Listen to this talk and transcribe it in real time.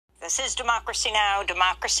This is Democracy Now!,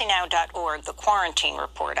 democracynow.org, the Quarantine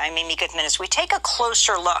Report. I'm Amy Goodman. As we take a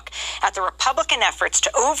closer look at the Republican efforts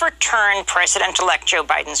to overturn President-elect Joe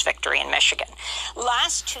Biden's victory in Michigan.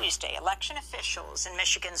 Last Tuesday, election officials in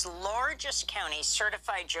Michigan's largest county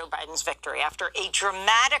certified Joe Biden's victory after a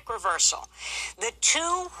dramatic reversal. The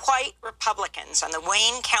two white Republicans on the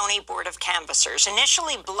Wayne County Board of Canvassers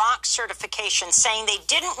initially blocked certification, saying they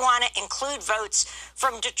didn't want to include votes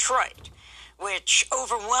from Detroit, which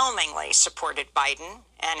overwhelmingly supported Biden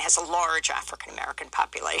and has a large African-American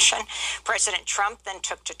population. President Trump then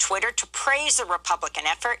took to Twitter to praise the Republican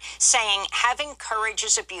effort, saying, "Having courage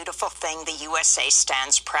is a beautiful thing. The USA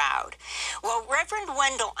stands proud." Well, Reverend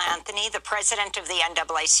Wendell Anthony, the president of the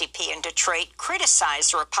NAACP in Detroit,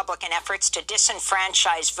 criticized the Republican efforts to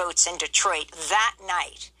disenfranchise votes in Detroit that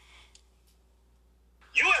night.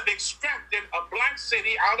 You have extracted a black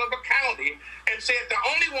city out of a county and said the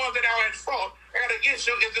only ones that are at fault and an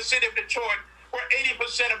issue is the city of Detroit, where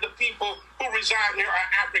 80% of the people who reside here are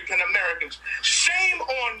African Americans. Shame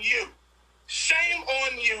on you. Shame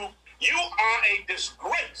on you. You are a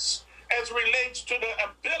disgrace as relates to the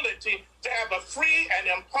ability to have a free and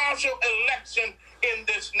impartial election in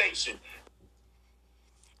this nation.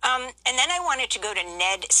 And then I wanted to go to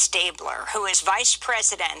Ned Stabler, who is vice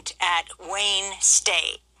president at Wayne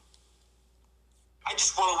State. I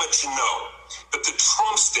just want to let you know that the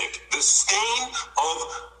Trump stick, the stain of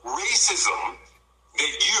racism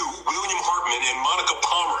that you, William Hartman, and Monica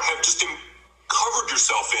Palmer have just covered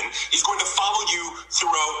yourself in, is going to follow you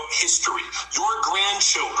throughout history. Your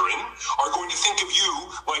grandchildren are going to think of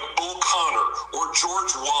you like Bull Connor or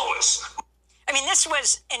George Wallace. I mean, this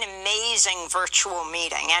was an amazing virtual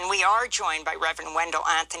meeting, and we are joined by Reverend Wendell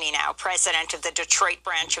Anthony now, president of the Detroit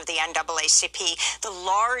branch of the NAACP, the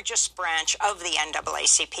largest branch of the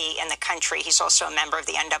NAACP in the country. He's also a member of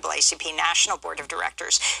the NAACP National Board of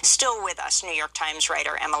Directors. Still with us, New York Times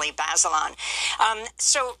writer Emily Bazelon.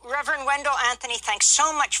 So, Reverend Wendell Anthony, thanks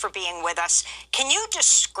so much for being with us. Can you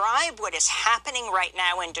describe what is happening right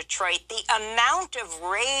now in Detroit, the amount of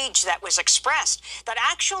rage that was expressed that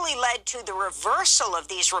actually led to the reversal of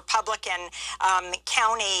these Republican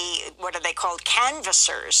county, what are they called,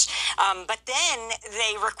 canvassers, but then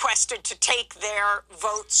they requested to take their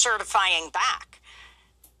vote certifying back?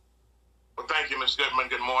 Well, thank you, Ms. Goodman.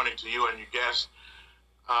 Good morning to you and your guests.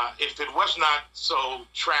 If it was not so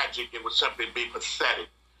tragic, it would simply be pathetic.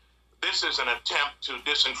 This is an attempt to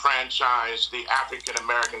disenfranchise the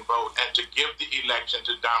African-American vote and to give the election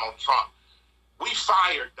to Donald Trump. We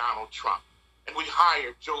fired Donald Trump, and we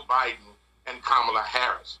hired Joe Biden and Kamala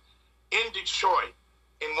Harris. In Detroit,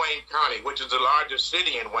 in Wayne County, which is the largest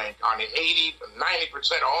city in Wayne County,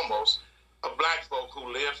 90% almost of black folk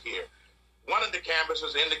who live here. One of the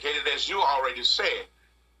canvassers indicated, as you already said,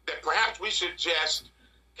 that perhaps we should just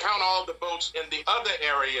count all the votes in the other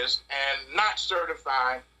areas and not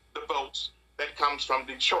certify the votes that comes from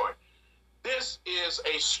Detroit. This is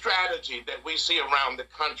a strategy that we see around the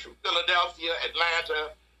country. Philadelphia,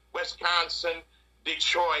 Atlanta, Wisconsin,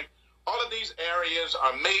 Detroit, all of these areas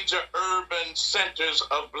are major urban centers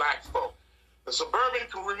of black folk. The suburban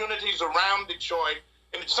communities around Detroit,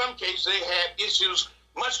 and in some cases they had issues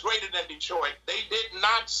much greater than Detroit. They did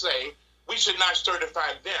not say we should not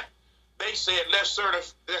certify them. They said let's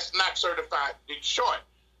not certify Detroit.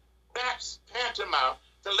 That's tantamount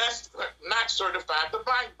to let's not certify the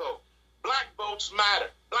black vote. Black votes matter.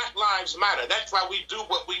 Black lives matter. That's why we do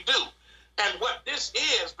what we do. And what this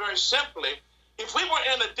is, very simply, if we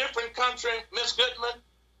were in a different country, Ms. Goodman,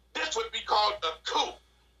 this would be called a coup,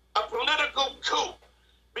 a political coup,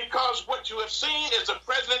 because what you have seen is a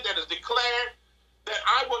president that has declared that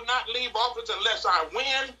I will not leave office unless I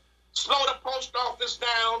win, slow the post office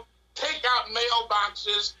down, take out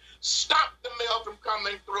mailboxes, stop the mail from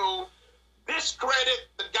coming through, discredit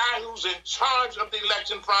the guy who's in charge of the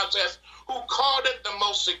election process, who called it the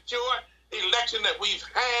most secure election that we've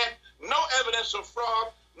had, no evidence of fraud,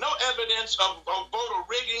 no evidence of voter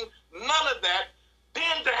rigging, none of that.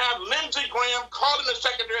 Then to have Lindsey Graham calling the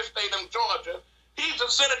Secretary of State of Georgia, he's a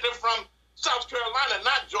senator from South Carolina,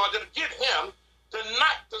 not Georgia, to get him to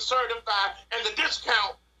not to certify and to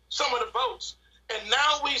discount some of the votes. And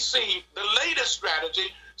now we see the latest strategy,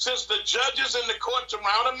 since the judges in the courts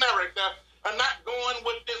around America are not going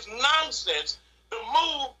with this nonsense, the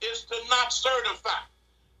move is to not certify.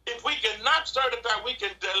 If we cannot certify, we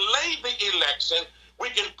can delay the election, we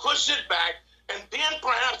can push it back, and then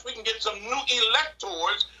perhaps we can get some new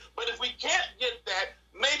electors. But if we can't get that,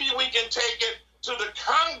 maybe we can take it to the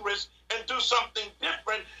Congress and do something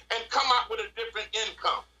different and come out with a different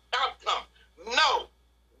outcome. No,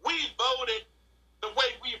 we voted the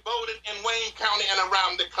way we voted in Wayne County and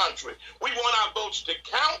around the country. We want our votes to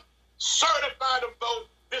count, certify the vote.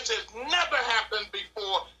 This has never happened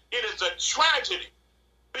before. It is a tragedy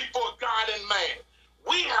before God and man.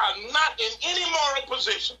 We are not in any moral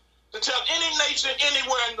position to tell any nation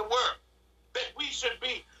anywhere in the world that we should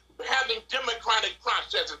be having democratic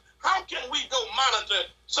processes. How can we go monitor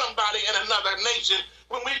somebody in another nation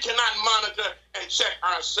when we cannot monitor and check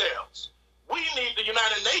ourselves? We need the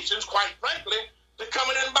United Nations, quite frankly, to come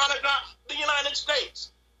in and monitor the United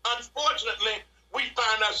States. Unfortunately, we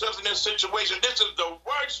find ourselves in this situation. This is the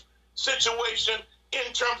worst situation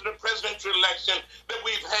in terms of the presidential election that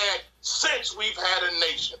we've had since we've had a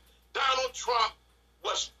nation. Donald Trump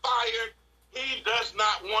was fired. He does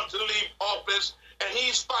not want to leave office, and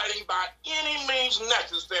he's fighting by any means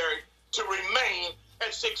necessary to remain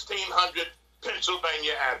at 1600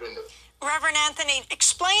 Pennsylvania Avenue. Reverend Anthony,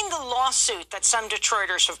 explain the lawsuit that some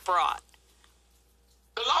Detroiters have brought.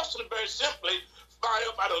 The lawsuit very simply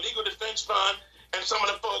filed by the Legal Defense Fund and some of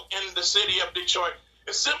the folk in the city of Detroit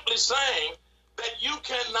is simply saying that you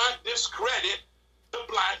cannot discredit the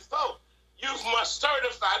black vote. You must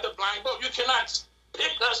certify the black vote. You cannot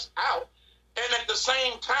pick us out and at the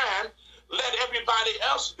same time let everybody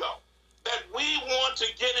else go. That we want to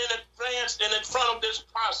get in advance and in front of this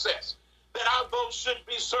process, that our vote should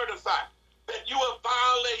be certified, that you are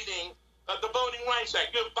violating the Voting Rights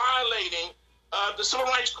Act. You're violating the civil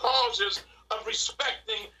rights clauses of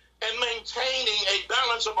respecting and maintaining a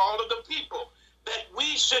balance of all of the people, that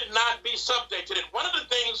we should not be subject to it. One of the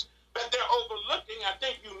things that they're overlooking, I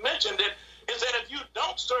think you mentioned it, is that if you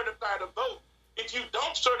don't certify the vote, if you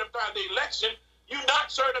don't certify the election, you're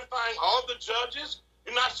not certifying all the judges,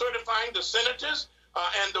 you're not certifying the senators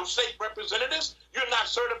and the state representatives, you're not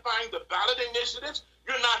certifying the ballot initiatives,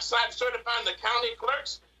 you're not certifying the county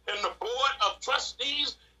clerks and the board of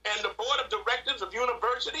trustees and the board of directors of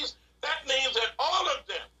universities. That means that all of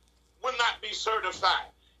them will not be certified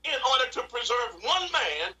in order to preserve one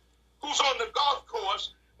man who's on the golf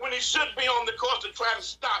course when he should be on the course to try to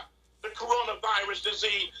stop the coronavirus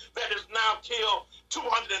disease that has now killed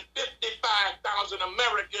 255,000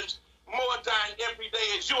 Americans, more dying every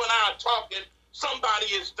day. As you and I are talking, somebody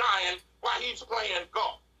is dying while he's playing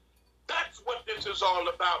golf. That's what this is all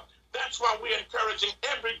about. That's why we're encouraging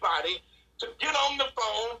everybody to get on the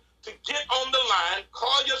phone, to get on the line,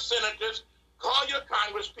 call your senators, call your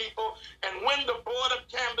congresspeople, and when the Board of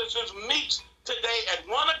Canvassers meets today at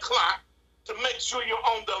 1 o'clock, to make sure you're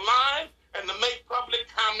on the line and to make public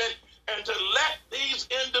comment and to let these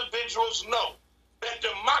individuals know that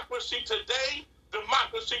democracy today,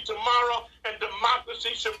 democracy tomorrow, and democracy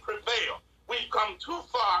should prevail. We've come too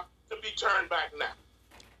far to be turned back now.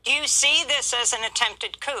 Do you see this as an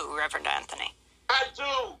attempted coup, Reverend Anthony? I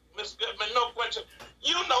do, Ms. Goodman, no question.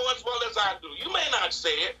 You know as well as I do. You may not say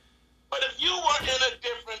it, but if you were in a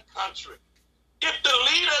different country, if the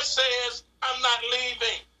leader says, I'm not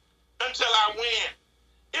leaving until I win,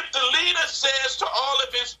 if the leader says to all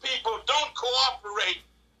of his people, don't cooperate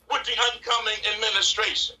with the oncoming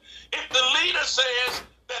administration, if the leader says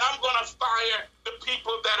that I'm going to fire the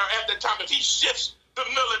people that are at the top, if he shifts the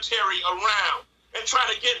military around and try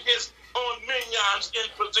to get his own minions in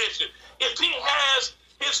position, if he has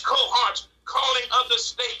his cohorts calling other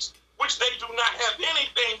states, which they do not have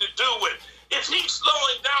anything to do with, if he's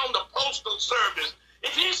slowing down the postal service,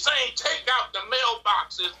 if he's saying take out the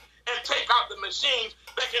mailboxes and take out the machines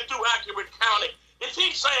that can do accurate counting, if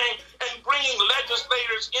he's saying and bringing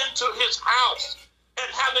legislators into his house and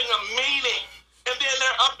having a meeting, and then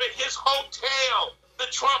they're up at his hotel, the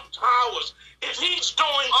Trump Towers, if he's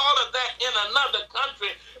doing all of that in another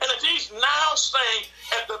country, and if he's now saying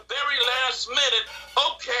at the very last minute,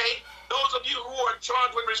 okay, those of you who are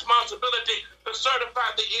charged with responsibility to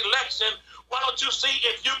certify the election, why don't you see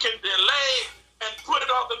if you can delay and put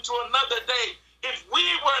it off into another day? If we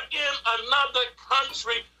were in another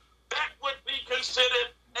country, that would be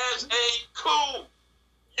considered as a coup.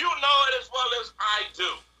 You know it as well as I do.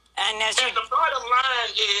 And the bottom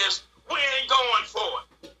line is, we ain't going for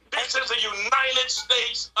it. This is the United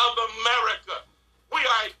States of America. We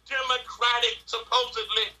are a democratic,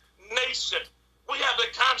 supposedly, nation. We have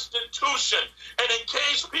a constitution. And in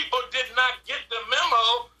case people did not get the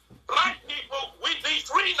memo, black people, we be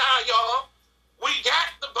free now, y'all. We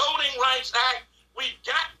got the Voting Rights Act. We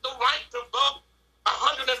got the right to vote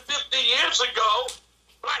 150 years ago.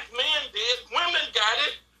 Black men did. Women got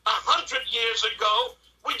it 100 years ago.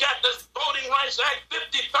 We got the Voting Rights Act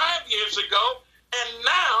 55 years ago. And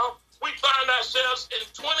now we find ourselves in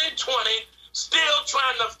 2020 still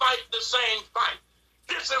trying to fight the same fight.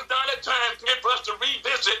 This is not a time for us to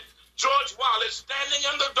revisit George Wallace standing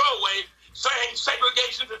in the doorway saying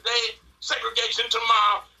segregation today, segregation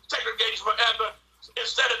tomorrow, segregation forever.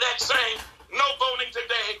 Instead of that, saying no voting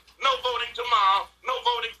today, no voting tomorrow, no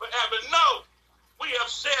voting forever. No, we have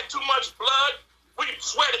shed too much blood, we've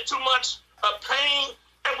sweated too much pain,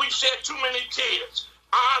 and we've shed too many tears.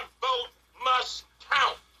 Our vote must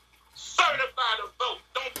count. Certify the vote.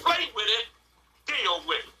 Don't play with it. Deal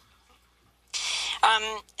with it.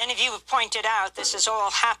 And as you have pointed out, this is all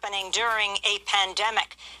happening during a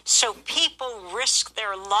pandemic. So people risk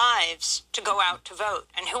their lives to go out to vote.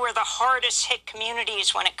 And who are the hardest hit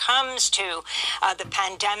communities when it comes to the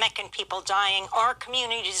pandemic and people dying? Are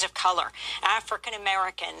communities of color, African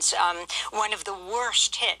Americans, one of the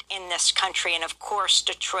worst hit in this country. And of course,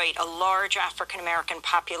 Detroit, a large African American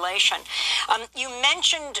population. You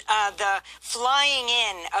mentioned the flying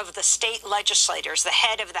in of the state legislators, the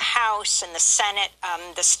head of the House and the Senate,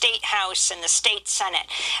 the State House and the State Senate,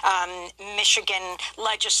 Michigan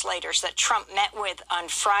legislators that Trump met with on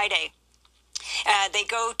Friday. They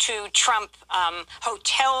go to Trump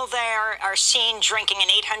Hotel there, are seen drinking an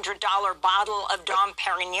 $800 bottle of Dom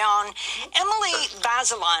Perignon. Emily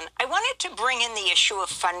Bazelon, I wanted to bring in the issue of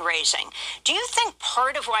fundraising. Do you think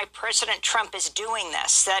part of why President Trump is doing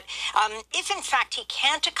this, that if in fact he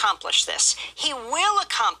can't accomplish this, he will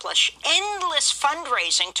accomplish endless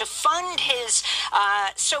fundraising to fund his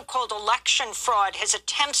so-called election fraud, his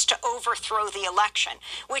attempts to overthrow the election,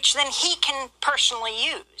 which then he can personally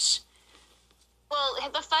use? Well,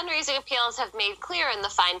 the fundraising appeals have made clear in the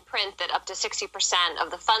fine print that up to 60%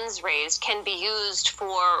 of the funds raised can be used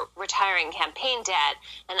for retiring campaign debt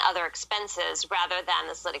and other expenses rather than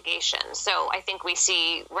this litigation. So I think we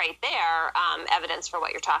see right there evidence for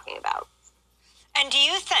what you're talking about. And do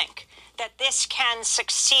you think that this can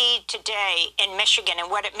succeed today in Michigan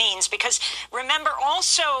and what it means? Because remember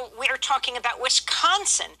also, we're talking about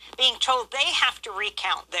Wisconsin being told they have to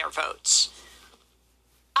recount their votes.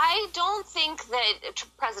 I don't think that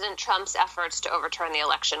President Trump's efforts to overturn the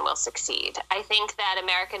election will succeed. I think that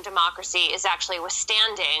American democracy is actually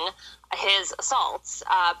withstanding his assaults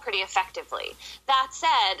pretty effectively. That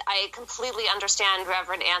said, I completely understand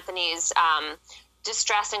Reverend Anthony's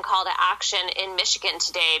distress and call to action in Michigan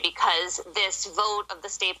today, because this vote of the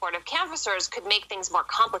State Board of Canvassers could make things more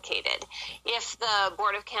complicated. If the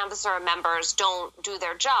Board of Canvasser members don't do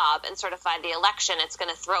their job and certify the election, it's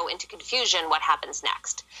going to throw into confusion what happens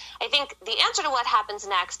next. I think the answer to what happens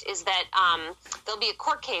next is that there'll be a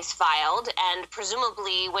court case filed, and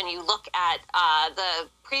presumably when you look at the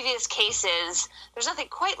previous cases, there's nothing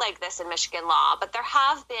quite like this in Michigan law, but there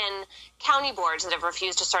have been county boards that have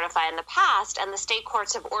refused to certify in the past, and the state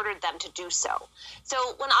courts have ordered them to do so. So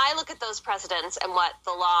when I look at those precedents and what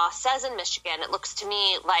the law says in Michigan, it looks to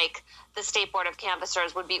me like the State Board of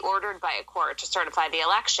Canvassers would be ordered by a court to certify the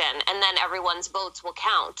election, and then everyone's votes will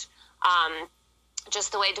count,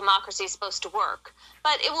 just the way democracy is supposed to work.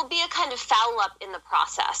 But it will be a kind of foul up in the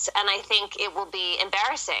process, and I think it will be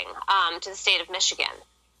embarrassing to the state of Michigan.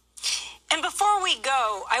 And before we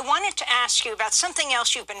go, I wanted to ask you about something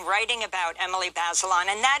else you've been writing about, Emily Bazelon,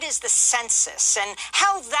 and that is the census and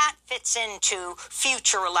how that fits into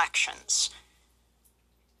future elections.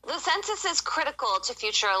 The census is critical to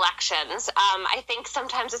future elections. I think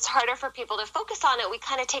sometimes it's harder for people to focus on it. We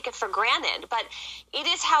kind of take it for granted, but it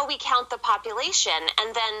is how we count the population,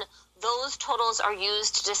 and then those totals are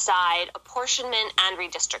used to decide apportionment and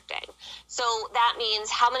redistricting. So that means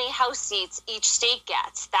how many House seats each state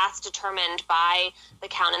gets. That's determined by the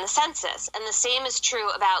count in the census. And the same is true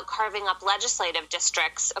about carving up legislative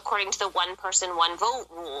districts according to the one person, one vote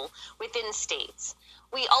rule within states.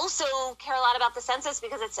 We also care a lot about the census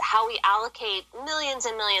because it's how we allocate millions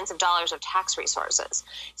and millions of dollars of tax resources.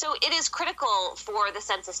 So it is critical for the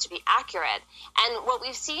census to be accurate. And what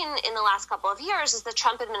we've seen in the last couple of years is the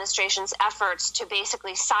Trump administration's efforts to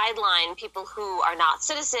basically sideline people who are not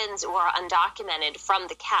citizens or are undocumented from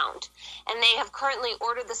the count. And they have currently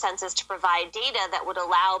ordered the census to provide data that would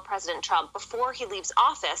allow President Trump, before he leaves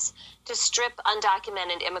office, to strip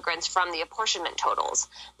undocumented immigrants from the apportionment totals.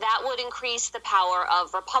 That would increase the power of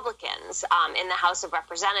Republicans in the House of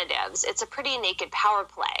Representatives. It's a pretty naked power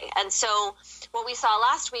play. And so what we saw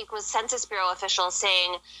last week was Census Bureau officials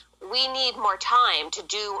saying, we need more time to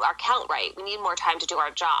do our count right. We need more time to do our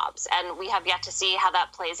jobs. And we have yet to see how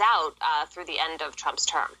that plays out through the end of Trump's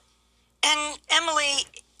term. And Emily,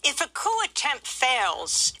 if a coup attempt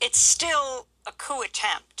fails, it's still a coup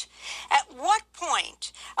attempt. At what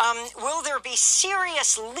point will there be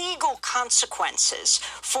serious legal consequences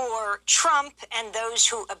for Trump and those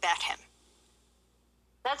who abet him?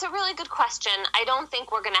 That's a really good question. I don't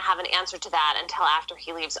think we're going to have an answer to that until after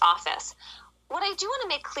he leaves office. what I do want to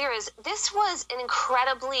make clear is this was an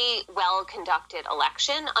incredibly well-conducted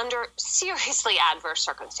election under seriously adverse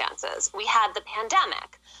circumstances. We had the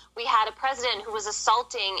pandemic. We had a president who was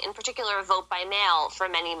assaulting, in particular, a vote by mail for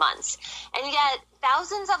many months. And yet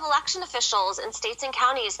thousands of election officials in states and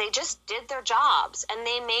counties, they just did their jobs and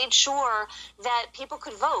they made sure that people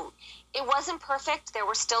could vote. It wasn't perfect. There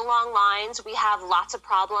were still long lines. We have lots of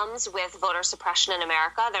problems with voter suppression in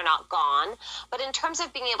America. They're not gone. But in terms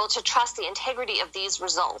of being able to trust the integrity of these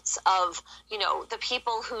results, of, the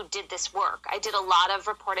people who did this work, I did a lot of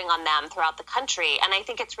reporting on them throughout the country. And I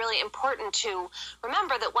think it's really important to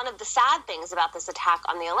remember that one of the sad things about this attack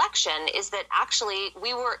on the election is that actually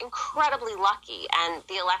we were incredibly lucky and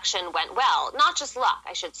the election went well. Not just luck,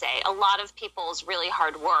 I should say. A lot of people's really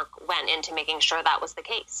hard work went into making sure that was the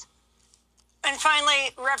case. And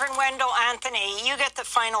finally, Reverend Wendell Anthony, you get the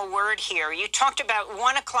final word here. You talked about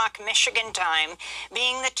 1 o'clock Michigan time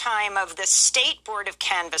being the time of the State Board of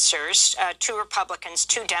Canvassers, 2 Republicans,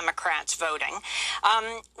 2 Democrats voting.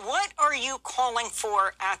 What are you calling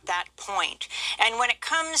for at that point? And when it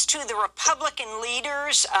comes to the Republican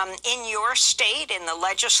leaders in your state, in the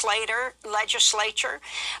legislature,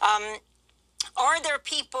 are there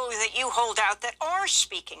people that you hold out that are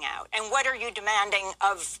speaking out? And what are you demanding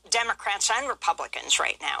of Democrats and Republicans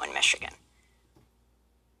right now in Michigan?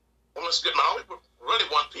 Well, Ms. Goodman, all we really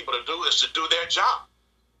want people to do is to do their job.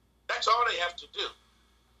 That's all they have to do.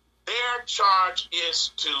 Their charge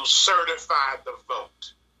is to certify the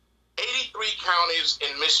vote. 83 counties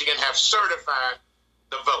in Michigan have certified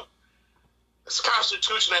the vote. This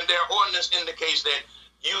Constitution and their ordinance indicates that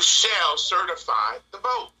you shall certify the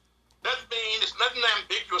vote. Doesn't mean there's nothing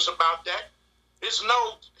ambiguous about that. There's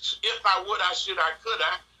no if I would, I should, I could,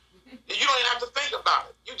 I. You don't even have to think about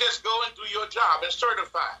it. You just go and do your job and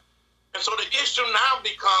certify. And so the issue now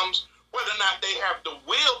becomes whether or not they have the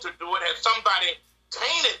will to do it. Has somebody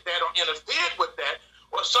tainted that or interfered with that,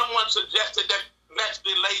 or someone suggested that let's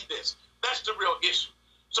delay this? That's the real issue.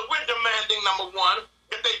 So we're demanding, number one,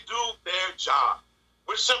 that they do their job.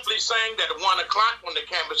 We're simply saying that at 1 o'clock when the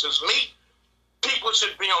canvassers meet, people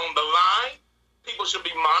should be on the line. People should be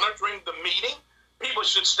monitoring the meeting. People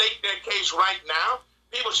should state their case right now.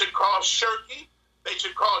 People should call Shirkey. They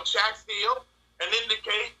should call Chatfield and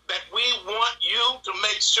indicate that we want you to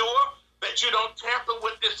make sure that you don't tamper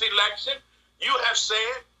with this election. You have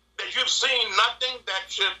said that you've seen nothing that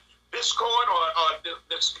should discord or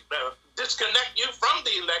disconnect you from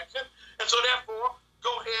the election. And so therefore, go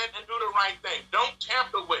ahead and do the right thing. Don't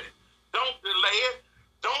tamper with it. Don't delay it.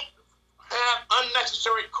 Don't have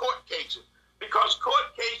unnecessary court cases, because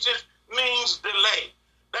court cases means delay.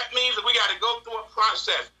 That means that we got to go through a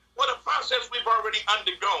process. What a process we've already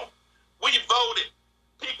undergone. We voted.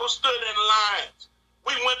 People stood in lines.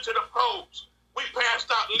 We went to the polls. We passed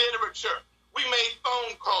out literature. We made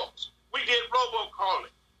phone calls. We did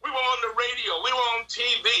robocalling. We were on the radio. We were on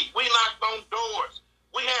TV. We knocked on doors.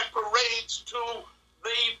 We had parades to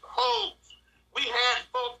the polls. We had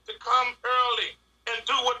folks to come early and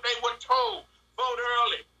do what they were told. Vote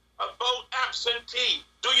early, vote absentee,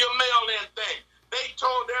 do your mail-in thing. They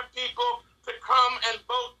told their people to come and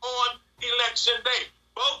vote on election day.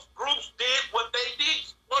 Both groups did what they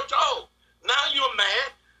were told. Now you're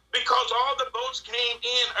mad because all the votes came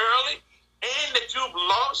in early and that you've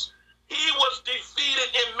lost. He was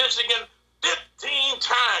defeated in Michigan 15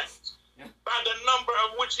 times by the number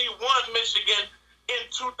of which he won Michigan in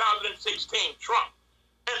 2016, Trump.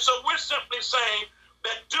 And so we're simply saying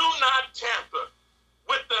that do not tamper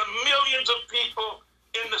with the millions of people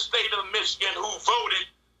in the state of Michigan who voted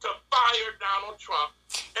to fire Donald Trump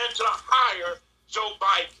and to hire Joe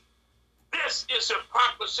Biden. This is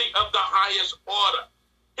hypocrisy of the highest order.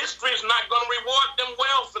 History is not going to reward them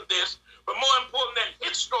well for this, but more important than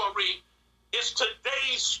his story is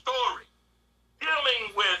today's story,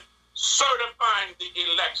 dealing with certifying the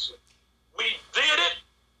election. We did it,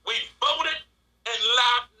 we voted, and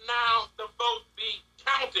now the vote be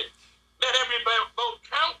counted. Let every vote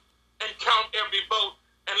count and count every vote,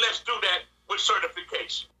 and let's do that with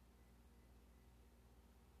certification.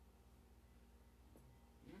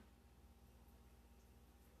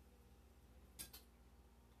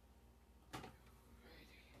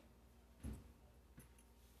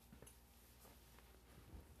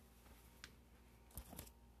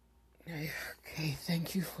 Okay,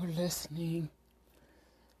 thank you for listening.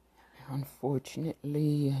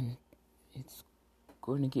 Unfortunately, and it's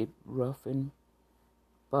going to get rough and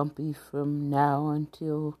bumpy from now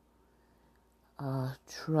until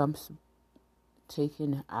Trump's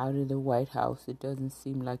taken out of the White House. It doesn't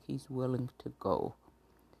seem like he's willing to go.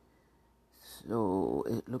 So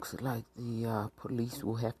it looks like the police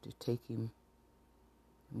will have to take him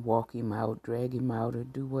walk him out, drag him out, or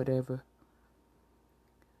do whatever.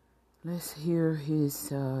 Let's hear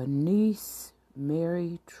his niece,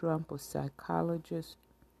 Mary Trump, a psychologist.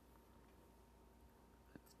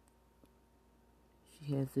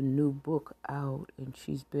 She has a new book out, and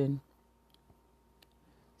she's been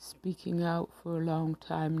speaking out for a long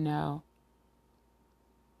time now.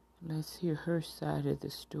 Let's hear her side of the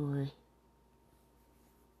story.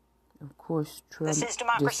 Of course, Trump This is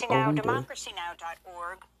Democracy Now!, disowned her.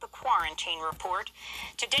 democracynow.org, The Quarantine Report.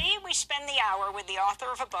 Today we spend the hour with the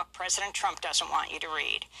author of a book President Trump doesn't want you to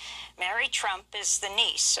read. Mary Trump is the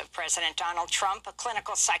niece of President Donald Trump, a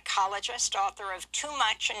clinical psychologist, author of Too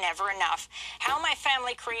Much and Never Enough, How My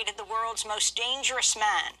Family Created the World's Most Dangerous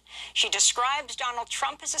Man. She describes Donald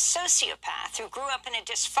Trump as a sociopath who grew up in a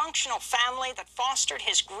dysfunctional family that fostered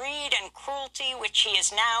his greed and cruelty, which he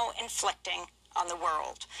is now inflicting on the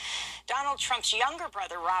world. Donald Trump's younger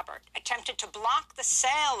brother, Robert, attempted to block the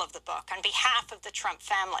sale of the book on behalf of the Trump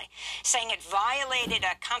family, saying it violated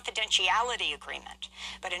a confidentiality agreement.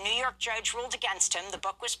 But a New York judge ruled against him. The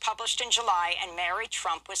book was published in July, and Mary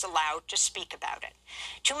Trump was allowed to speak about it.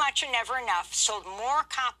 Too Much and Never Enough sold more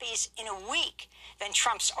copies in a week than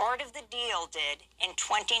Trump's Art of the Deal did in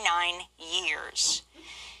 29 years.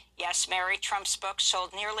 Yes, Mary Trump's book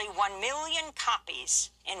sold nearly 1 million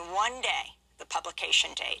copies in one day, the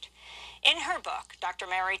publication date. In her book, Dr.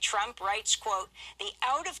 Mary Trump writes, quote, "The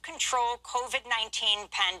out-of-control COVID-19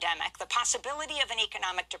 pandemic, the possibility of an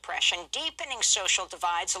economic depression, deepening social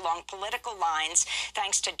divides along political lines,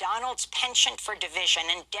 thanks to Donald's penchant for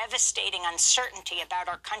division and devastating uncertainty about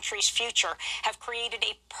our country's future, have created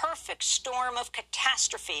a perfect storm of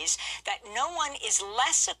catastrophes that no one is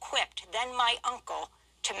less equipped than my uncle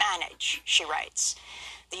to manage," she writes.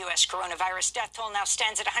 The U.S. coronavirus death toll now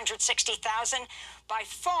stands at 160,000, by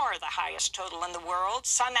far the highest total in the world.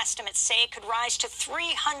 Some estimates say it could rise to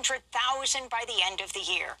 300,000 by the end of the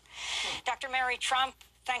year. Dr. Mary Trump,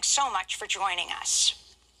 thanks so much for joining us.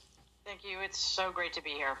 Thank you. It's so great to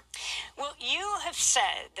be here. Well, you have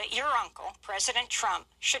said that your uncle, President Trump,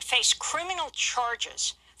 should face criminal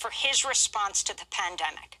charges for his response to the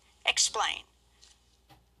pandemic. Explain.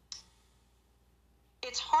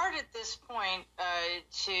 It's hard at this point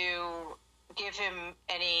to give him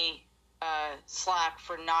any slack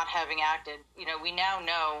for not having acted. You know, we now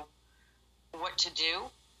know what to do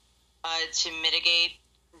to mitigate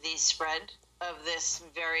the spread of this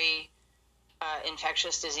very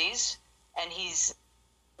infectious disease. And he's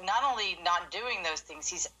not only not doing those things,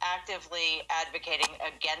 he's actively advocating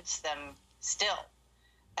against them still.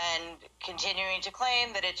 And continuing to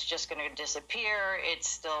claim that it's just going to disappear, it's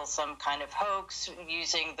still some kind of hoax,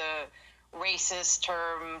 using the racist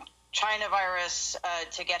term China virus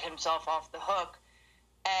to get himself off the hook.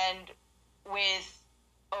 And with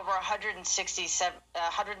over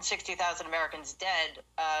 160,000 Americans dead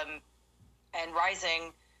and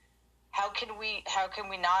rising, how can we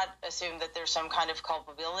not assume that there's some kind of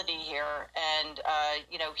culpability here? And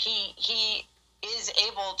he is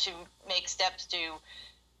able to make steps to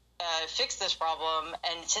fix this problem,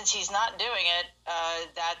 and since he's not doing it,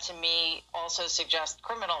 that to me also suggests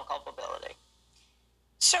criminal culpability.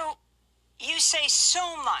 So you say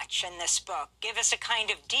so much in this book. Give us a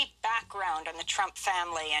kind of deep background on the Trump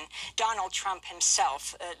family and Donald Trump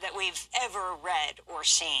himself that we've ever read or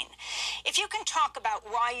seen. If you can talk about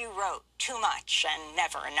why you wrote Too Much and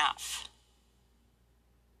Never Enough.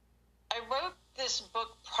 I wrote this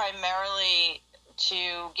book primarily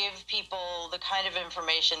to give people the kind of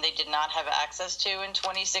information they did not have access to in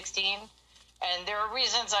 2016. And there are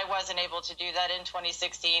reasons I wasn't able to do that in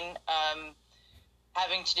 2016,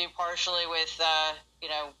 having to do partially with,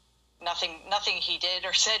 nothing he did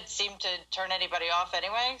or said seemed to turn anybody off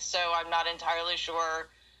anyway. So I'm not entirely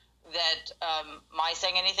sure that my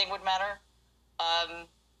saying anything would matter.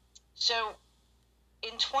 So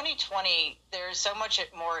in 2020, there's so much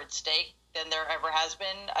more at stake than there ever has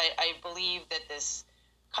been. I believe that this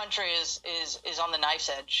country is on the knife's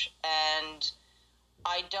edge, and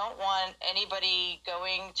I don't want anybody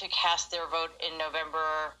going to cast their vote in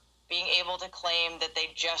November being able to claim that they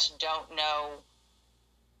just don't know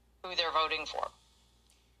who they're voting for.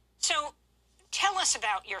 So tell us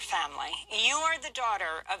about your family. You are the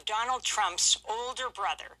daughter of Donald Trump's older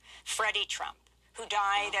brother, Freddie Trump, who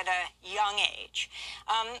died at a young age.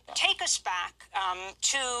 Take us back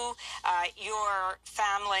to your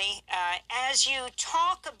family as you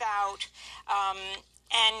talk about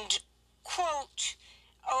and quote,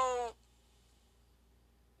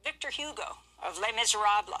 Victor Hugo of Les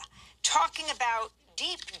Miserables, talking about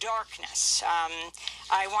deep darkness.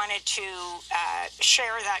 I wanted to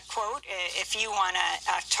share that quote if you want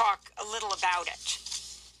to talk a little about it.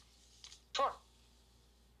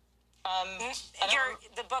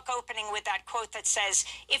 The book opening with that quote that says,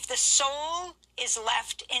 "If the soul is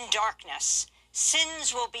left in darkness,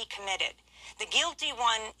 sins will be committed. The guilty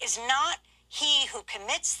one is not he who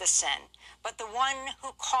commits the sin, but the one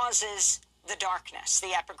who causes the darkness."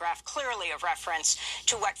 The epigraph clearly a reference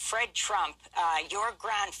to what Fred Trump, your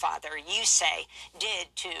grandfather, you say,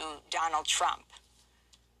 did to Donald Trump.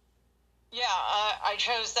 Yeah, I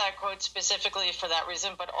chose that quote specifically for that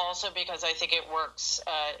reason, but also because I think it works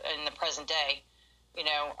in the present day. You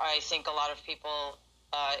know, I think a lot of people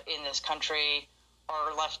in this country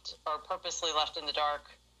are purposely left in the dark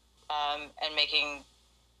and making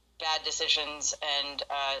bad decisions and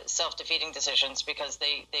self-defeating decisions because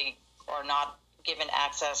they are not given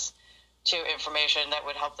access to information that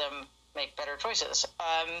would help them make better choices.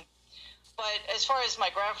 But as far as my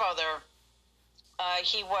grandfather,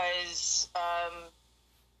 he was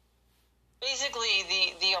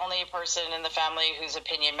basically the only person in the family whose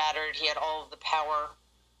opinion mattered. He had all of the power.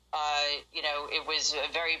 It was a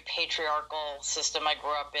very patriarchal system I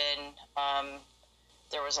grew up in.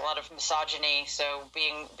 There was a lot of misogyny, so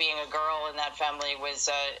being a girl in that family was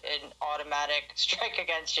an automatic strike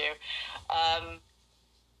against you.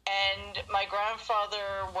 And my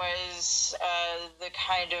grandfather was the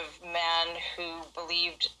kind of man who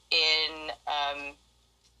believed in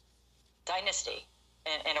dynasty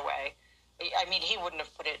in a way. I mean, he wouldn't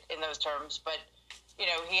have put it in those terms, but, you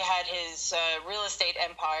know, he had his real estate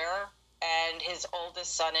empire, and his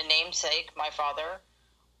oldest son and namesake, my father,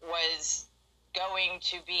 was going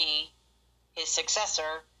to be his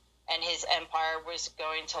successor, and his empire was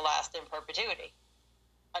going to last in perpetuity.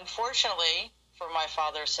 Unfortunately, for my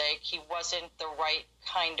father's sake, he wasn't the right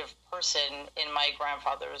kind of person in my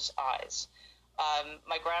grandfather's eyes.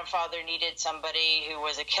 My grandfather needed somebody who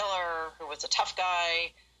was a killer, who was a tough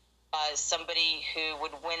guy, somebody who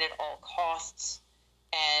would win at all costs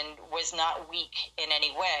and was not weak in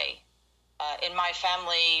any way. In my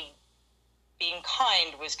family, being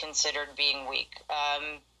kind was considered being weak.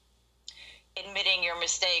 Admitting your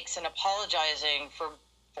mistakes and apologizing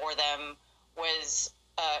for them was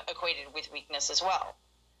equated with weakness as well.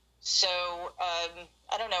 So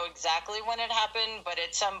I don't know exactly when it happened, but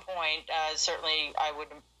at some point, certainly I would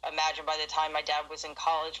imagine by the time my dad was in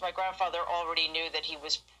college, my grandfather already knew that he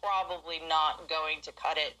was probably not going to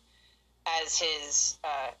cut it as his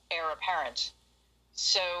heir apparent.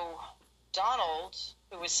 So Donald,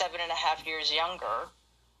 who was 7.5 years younger,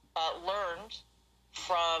 learned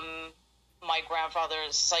from my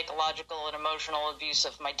grandfather's psychological and emotional abuse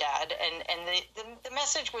of my dad. And the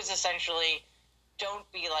message was essentially,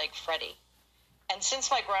 don't be like Freddie. And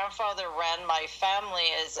since my grandfather ran my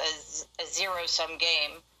family as a zero-sum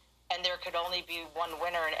game, and there could only be one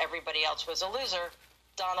winner and everybody else was a loser,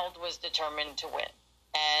 Donald was determined to win.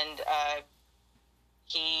 And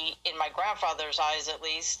he, in my grandfather's eyes at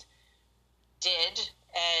least, did,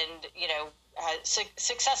 and, you know, had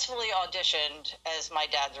successfully auditioned as my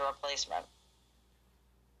dad's replacement.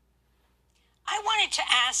 I wanted to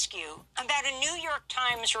ask you about a New York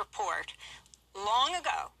Times report long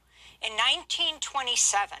ago in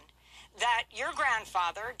 1927 that your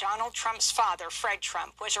grandfather, Donald Trump's father, Fred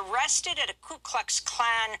Trump, was arrested at a Ku Klux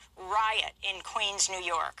Klan riot in Queens, New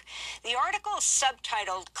York. The article is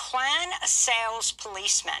subtitled "Klan Assails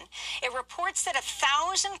Policemen." It reports that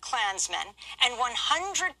 1,000 Klansmen and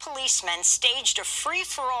 100 policemen staged a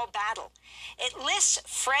free-for-all battle. It lists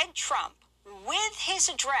Fred Trump with his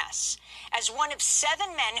address as one of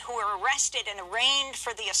 7 men who were arrested and arraigned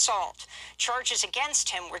for the assault. Charges against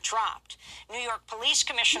him were dropped. New York Police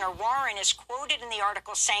Commissioner Warren is quoted in the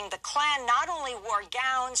article saying the Klan not only wore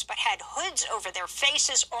gowns but had hoods over their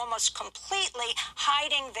faces, almost completely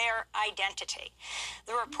hiding their identity.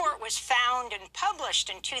 The report was found and published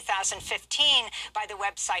in 2015 by the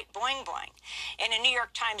website Boing Boing. In a New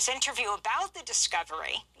York Times interview about the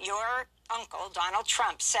discovery, your uncle, Donald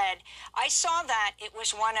Trump, said, "I saw that it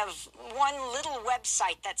was one little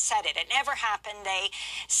website that said it. It never happened. They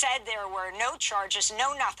said there were no charges,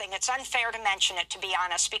 no nothing. It's unfair to mention it, to be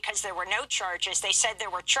honest, because there were no charges. They said there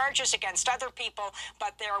were charges against other people,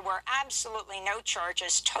 but there were absolutely no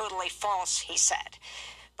charges. Totally false," he said.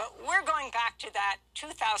 But we're going back to that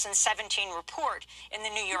 2017 report in the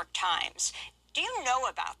New York Times. Do you know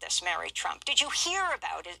about this, Mary Trump? Did you hear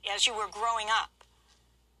about it as you were growing up?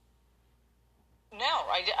 No,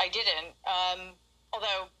 I didn't.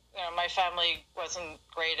 Although, you know, my family wasn't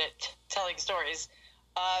great at telling stories.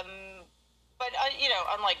 But, you know,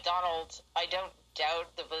 unlike Donald, I don't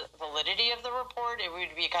doubt the validity of the report. It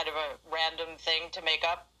would be kind of a random thing to make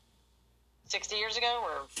up 60 years ago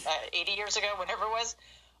or 80 years ago, whenever it was.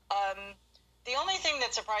 The only thing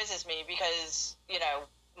that surprises me, because, you know,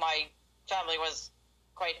 my family was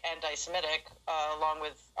quite anti-Semitic, along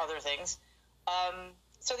with other things.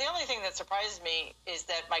 So the only thing that surprised me is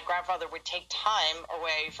that my grandfather would take time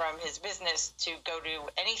away from his business to go do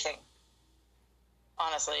anything,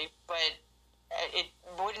 honestly. But it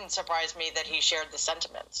wouldn't surprise me that he shared the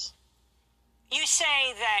sentiments. You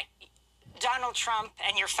say that Donald Trump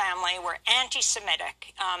and your family were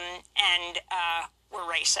anti-Semitic and were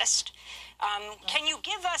racist. Can you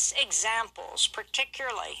give us examples,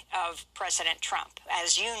 particularly of President Trump,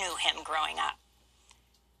 as you knew him growing up?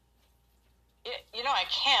 You know, I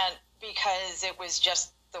can't, because it was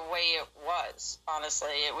just the way it was,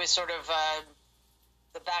 honestly. It was sort of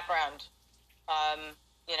the background.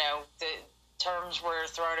 You know, the terms were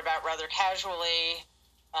thrown about rather casually.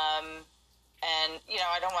 And, you know,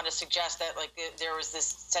 I don't want to suggest that, like, there was this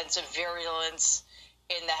sense of virulence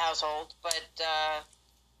in the household, but,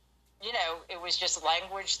 you know, it was just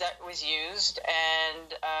language that was used,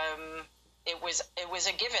 and it was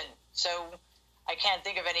a given. So I can't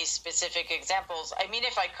think of any specific examples. I mean,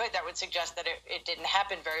 if I could, that would suggest that it didn't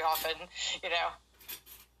happen very often, you know.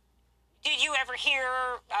 Did you ever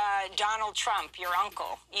hear Donald Trump, your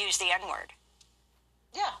uncle, use the N-word?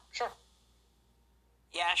 Yeah, sure.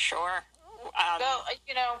 Yeah, sure. Well,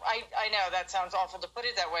 you know, I know that sounds awful to put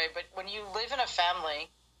it that way, but when you live in a family,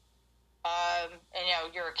 and, you know,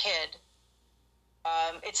 you're a kid,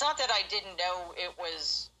 it's not that I didn't know it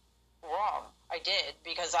was wrong. I did,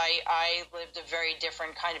 because I lived a very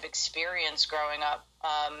different kind of experience growing up.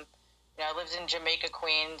 You know, I lived in Jamaica,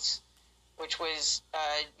 Queens, which was,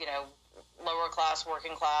 you know, lower class,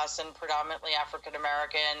 working class, and predominantly African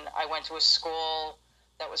American. I went to a school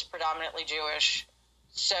that was predominantly Jewish.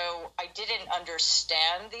 So I didn't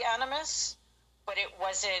understand the animus, but it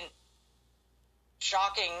wasn't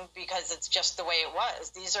shocking because it's just the way it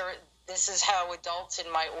was. This is how adults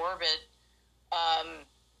in my orbit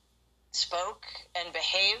spoke and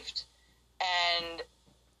behaved. And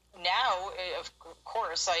now, of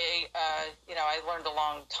course, you know, I learned a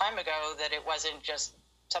long time ago that it wasn't just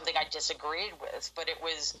something I disagreed with, but it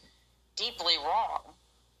was deeply wrong.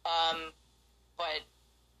 But,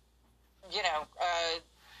 you know,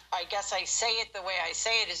 I guess I say it the way I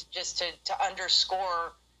say it is just to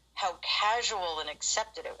underscore how casual and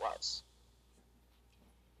accepted it was.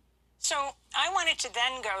 So I wanted to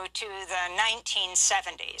then go to the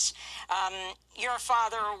 1970s. Your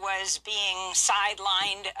father was being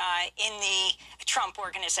sidelined in the Trump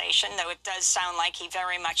organization, though it does sound like he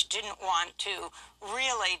very much didn't want to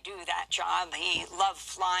really do that job. He loved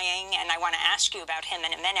flying, and I want to ask you about him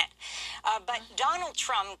in a minute. But Donald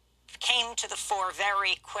Trump came to the fore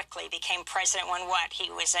very quickly, became president when he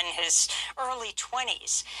was in his early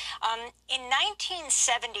 20s. In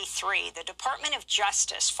 1973, the Department of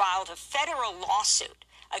Justice filed a federal lawsuit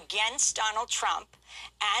against Donald Trump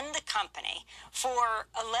and the company for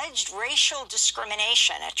alleged racial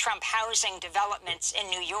discrimination at Trump housing developments in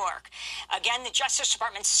New York. Again, the Justice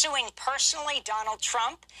Department suing personally Donald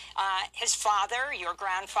Trump, his father, your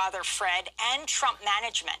grandfather Fred, and Trump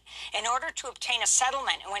management in order to obtain a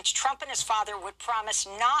settlement in which Trump and his father would promise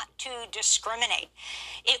not to discriminate.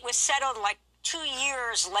 It was settled like 2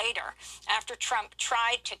 years later, after Trump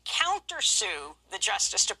tried to countersue the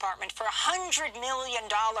Justice Department for $100 million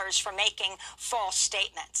for making false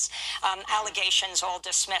statements, allegations all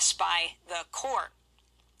dismissed by the court.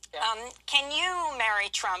 Can you, Mary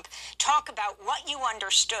Trump, talk about what you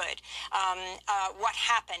understood, what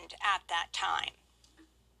happened at that time?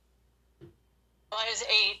 Well, I was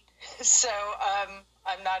 8, so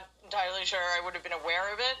I'm not entirely sure I would have been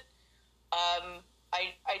aware of it.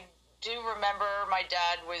 I do remember my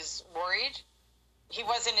dad was worried. He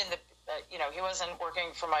wasn't in the, you know, he wasn't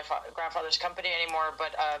working for my grandfather's company anymore,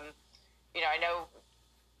 but, you know, I know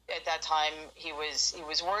at that time he was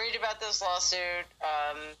worried about this lawsuit.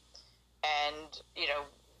 And, you know,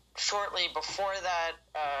 shortly before that,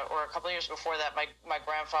 or a couple of years before that, my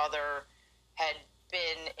grandfather had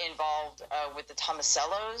been involved with the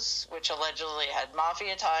Tomasellos, which allegedly had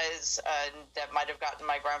mafia ties, and that might have gotten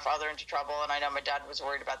my grandfather into trouble, and I know my dad was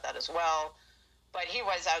worried about that as well. But he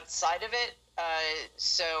was outside of it,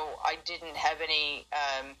 so I didn't have any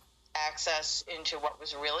access into what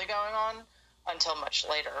was really going on until much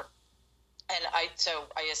later. And I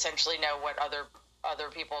essentially know what other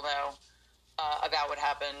people know about what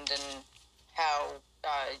happened and how,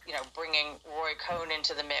 you know, bringing Roy Cohn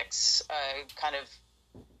into the mix kind of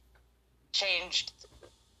changed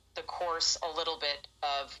the course a little bit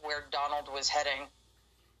of where Donald was heading.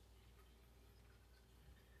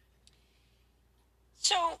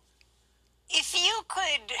 So if you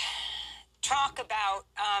could talk about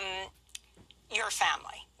your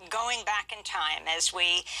family, going back in time as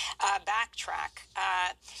we backtrack.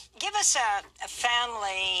 Give us a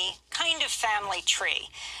family tree.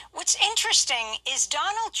 What's interesting is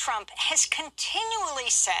Donald Trump has continually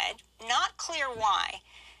said, not clear why,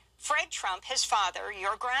 Fred Trump, his father,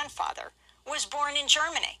 your grandfather, was born in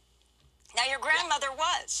Germany. Now, your grandmother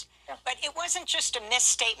was. But it wasn't just a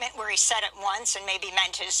misstatement where he said it once and maybe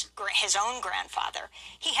meant his own grandfather.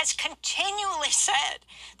 He has continually said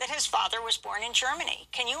that his father was born in Germany.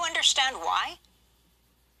 Can you understand why?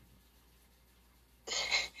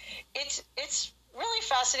 It's really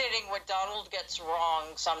fascinating what Donald gets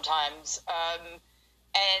wrong sometimes.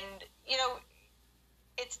 And, you know,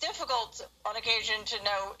 it's difficult on occasion to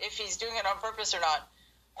know if he's doing it on purpose or not.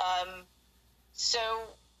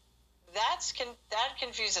 So that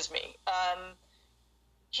confuses me.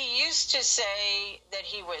 He used to say that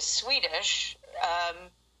he was Swedish.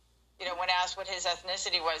 You know, when asked what his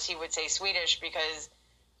ethnicity was, he would say Swedish because,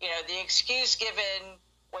 you know, the excuse given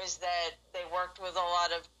was that they worked with a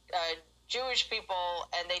lot of Jewish people,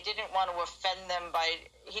 and he didn't want to offend them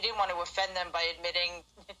by admitting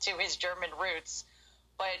to his German roots.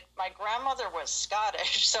 But my grandmother was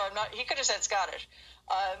Scottish, so he could have said Scottish.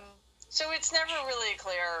 So it's never really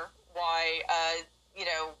clear why, you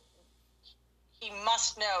know, he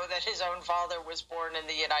must know that his own father was born in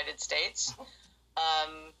the United States.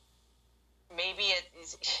 Maybe it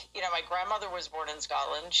is, you know, my grandmother was born in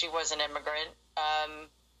Scotland. She was an immigrant.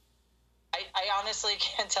 I honestly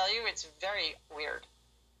can't tell you. It's very weird.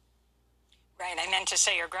 Right. I meant to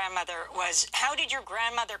say your grandmother was. How did your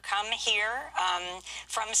grandmother come here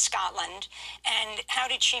from Scotland? And how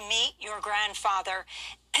did she meet your grandfather?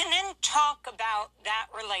 And then talk about that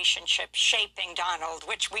relationship shaping Donald,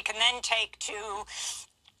 which we can then take to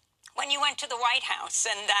when you went to the White House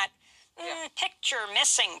and that picture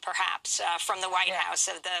missing, perhaps, from the White House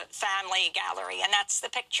of the family gallery. And that's the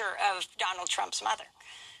picture of Donald Trump's mother.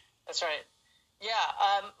 That's right. Yeah.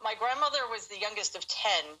 My grandmother was the youngest of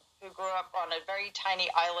 10 who grew up on a very tiny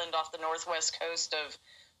island off the northwest coast of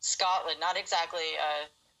Scotland. Not exactly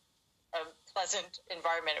a pleasant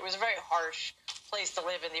environment. It was a very harsh place to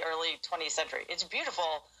live in the early 20th century. It's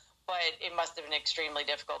beautiful, but it must have been extremely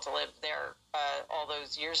difficult to live there all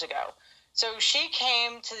those years ago. So she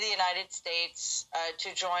came to the United States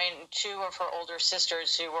to join two of her older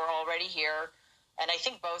sisters who were already here, and I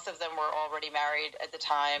think both of them were already married at the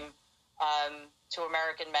time to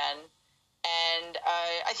American men. And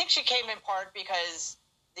I think she came in part because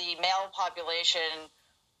the male population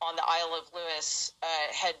on the Isle of Lewis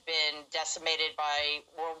had been decimated by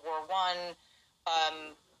World War I,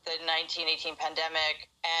 the 1918 pandemic,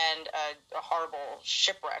 and a horrible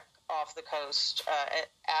shipwreck off the coast at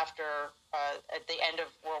the end of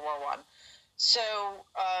World War I. So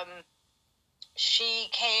she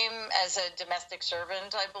came as a domestic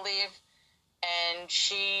servant, I believe, and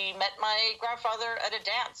she met my grandfather at a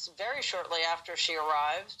dance very shortly after she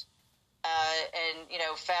arrived. And, you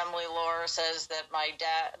know, family lore says that my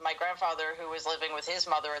grandfather, who was living with his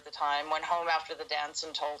mother at the time, went home after the dance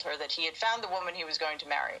and told her that he had found the woman he was going to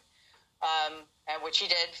marry, and which he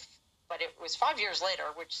did. But it was 5 years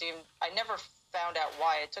later, which I never found out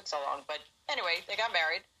why it took so long. But anyway, they got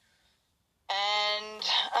married. And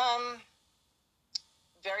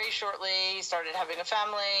very shortly started having a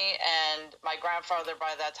family. And my grandfather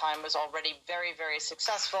by that time was already very, very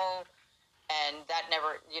successful. And that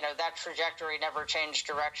never, you know, that trajectory never changed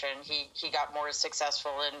direction. He got more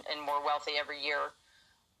successful and more wealthy every year.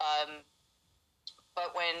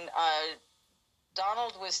 But when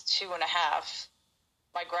Donald was 2.5,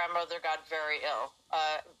 my grandmother got very ill.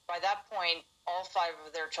 By that point, all 5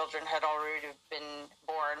 of their children had already been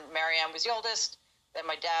born. Marianne was the oldest, then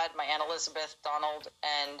my dad, my Aunt Elizabeth, Donald,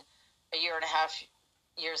 and 1.5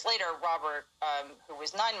 years later, Robert, who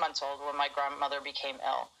was 9 months old when my grandmother became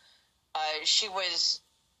ill. She was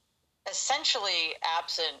essentially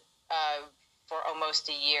absent for almost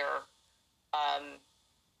a year.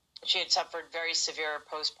 She had suffered very severe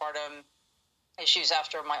postpartum issues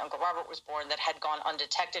after my Uncle Robert was born that had gone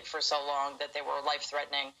undetected for so long that they were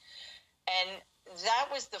life-threatening. And that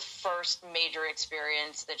was the first major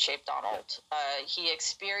experience that shaped Donald. He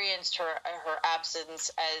experienced her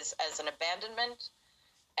absence as an abandonment.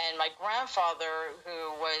 And my grandfather,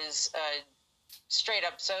 who was a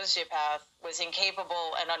straight-up sociopath, was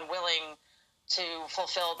incapable and unwilling to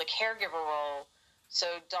fulfill the caregiver role.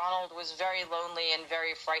 So Donald was very lonely and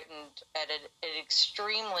very frightened at an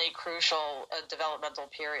extremely crucial developmental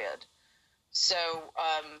period. So,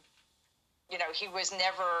 you know, he was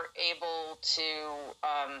never able to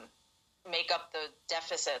make up the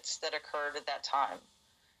deficits that occurred at that time.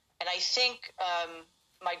 And I think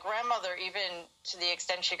my grandmother, even to the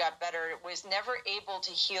extent she got better, was never able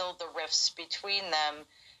to heal the rifts between them,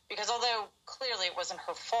 because although clearly it wasn't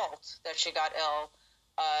her fault that she got ill,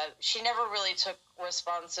 she never really took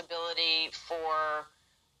responsibility for,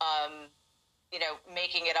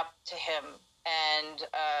 making it up to him and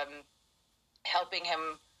helping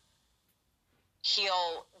him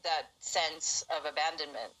heal that sense of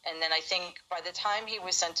abandonment. And then I think by the time he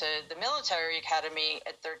was sent to the military academy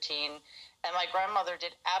at 13, and my grandmother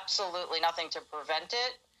did absolutely nothing to prevent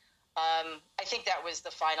it, I think that was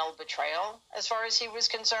the final betrayal as far as he was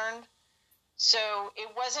concerned. So it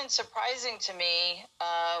wasn't surprising to me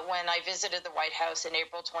when I visited the White House in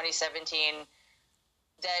April 2017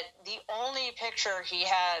 that the only picture he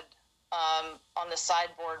had on the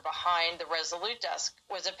sideboard behind the Resolute desk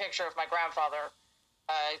was a picture of my grandfather,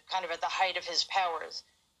 kind of at the height of his powers,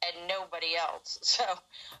 and nobody else. So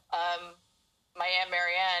my Aunt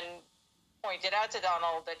Marianne pointed out to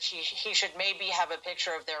Donald that he should maybe have a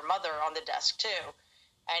picture of their mother on the desk too.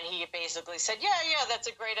 And he basically said, yeah, that's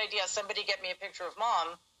a great idea. Somebody get me a picture of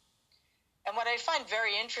Mom. And what I find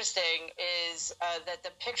very interesting is that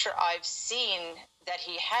the picture I've seen that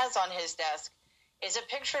he has on his desk is a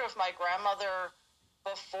picture of my grandmother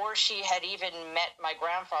before she had even met my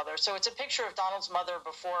grandfather. So it's a picture of Donald's mother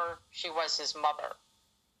before she was his mother.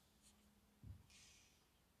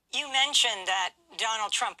 You mentioned that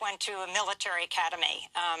Donald Trump went to a military academy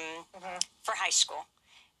for high school.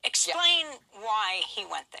 Explain why he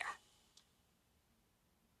went there.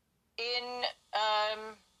 In,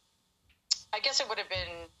 I guess it would have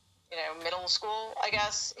been, middle school, I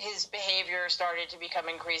guess. His behavior started to become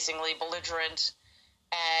increasingly belligerent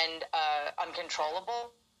and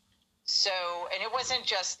uncontrollable. So, and it wasn't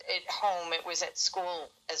just at home, it was at school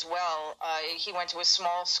as well. He went to a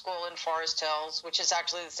small school in Forest Hills, which is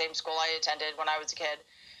actually the same school I attended when I was a kid.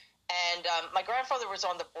 And my grandfather was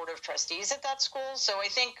on the board of trustees at that school. So I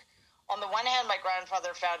think on the one hand, my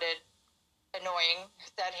grandfather found it annoying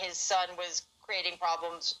that his son was creating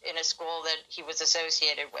problems in a school that he was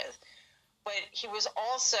associated with. But he was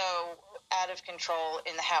also out of control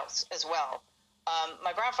in the house as well.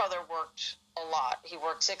 My grandfather worked a lot. He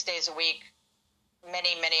worked 6 days a week,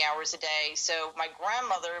 many, many hours a day. So my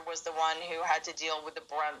grandmother was the one who had to deal with the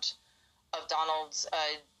brunt of Donald's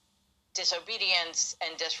disobedience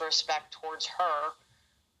and disrespect towards her.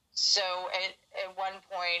 So at one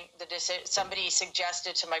point, somebody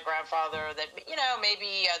suggested to my grandfather that,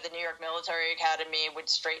 maybe the New York Military Academy would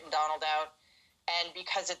straighten Donald out. And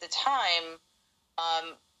because at the time,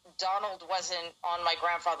 Donald wasn't on my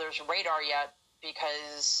grandfather's radar yet,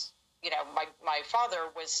 because, my father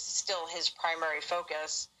was still his primary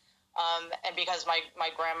focus. And because my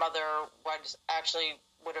grandmother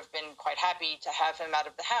would have been quite happy to have him out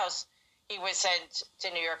of the house, he was sent to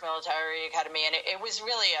New York Military Academy, and it was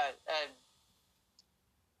really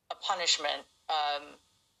a punishment.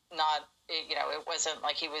 It wasn't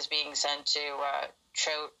like he was being sent to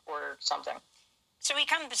Choate or something. So he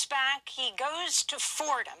comes back, he goes to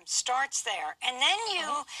Fordham, starts there, and then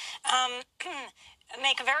you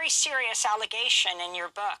make a very serious allegation in your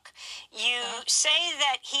book. You say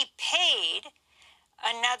that he paid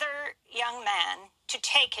another young man to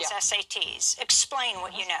take his SATs. Explain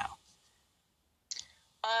what you know.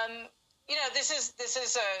 This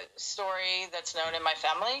is a story that's known in my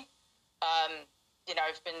family.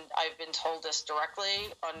 I've been told this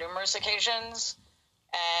directly on numerous occasions,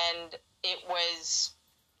 and it was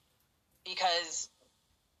because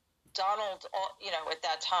Donald, at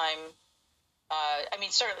that time,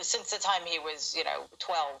 certainly since the time he was,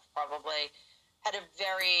 12 probably, had a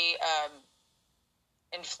very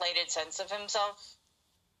inflated sense of himself,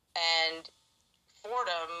 and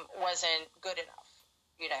Fordham wasn't good enough.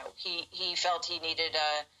 He felt he needed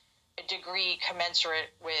a degree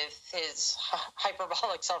commensurate with his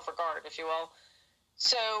hyperbolic self-regard, if you will.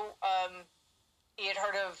 So he had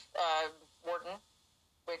heard of Wharton,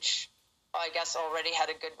 which I guess already had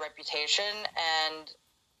a good reputation. And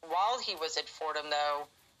while he was at Fordham, though,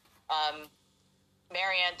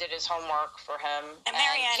 Marianne did his homework for him. And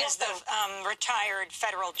Marianne is the retired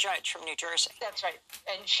federal judge from New Jersey. That's right.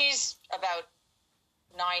 And she's about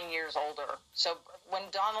 9 years older. So when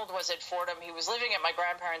Donald was at Fordham, he was living at my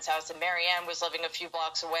grandparents' house, and Marianne was living a few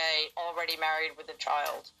blocks away, already married with a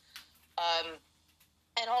child.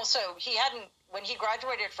 And also, when he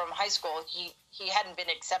graduated from high school, he hadn't been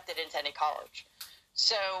accepted into any college.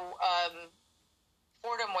 So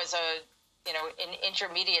Fordham was an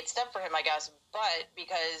intermediate step for him, I guess. But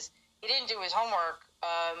because he didn't do his homework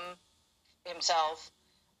himself,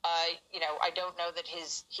 I don't know that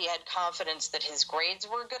he had confidence that his grades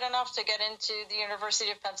were good enough to get into the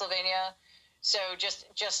University of Pennsylvania, So just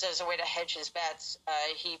as a way to hedge his bets,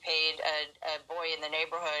 he paid a boy in the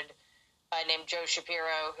neighborhood named Joe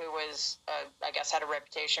Shapiro, who was, I guess, had a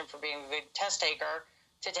reputation for being a good test taker,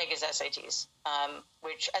 to take his SATs,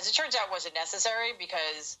 which, as it turns out, wasn't necessary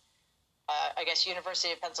because I guess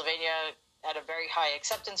University of Pennsylvania had a very high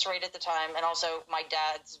acceptance rate at the time, and also my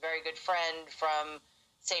dad's very good friend from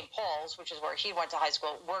St. Paul's, which is where he went to high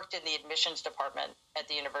school, worked in the admissions department at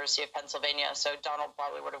the University of Pennsylvania, so Donald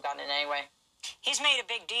probably would have gone in anyway. He's made a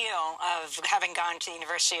big deal of having gone to the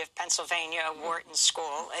University of Pennsylvania, Wharton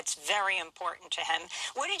School. It's very important to him.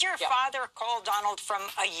 What did your father call Donald from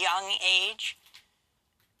a young age?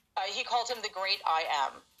 He called him the great I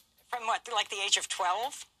am. From what, like the age of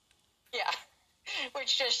 12? Yeah,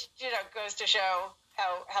 which just, goes to show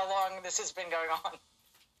how long this has been going on.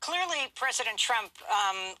 Clearly, President Trump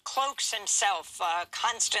cloaks himself,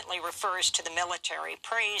 constantly refers to the military,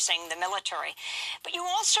 praising the military. But you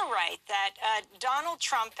also write that Donald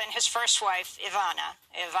Trump and his first wife,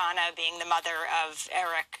 Ivana being the mother of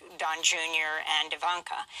Eric, Don Jr., and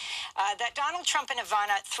Ivanka, that Donald Trump and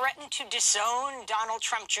Ivana threatened to disown Donald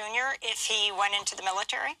Trump Jr. if he went into the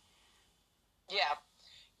military? Yeah.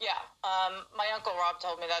 My Uncle Rob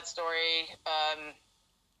told me that story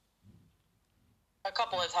a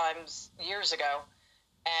couple of times years ago.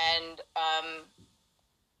 And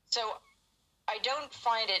so I don't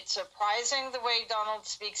find it surprising the way Donald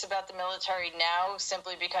speaks about the military now,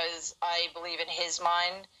 simply because I believe in his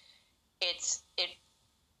mind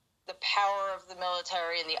the power of the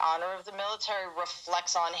military and the honor of the military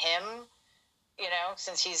reflects on him,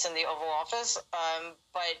 since he's in the Oval Office.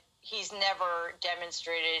 But he's never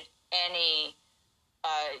demonstrated any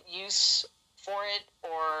use for it,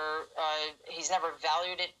 or he's never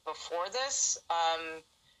valued it before this.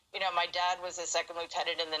 My dad was a second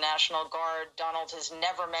lieutenant in the National Guard. Donald has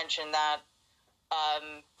never mentioned that.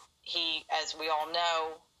 He, as we all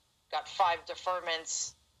know, got 5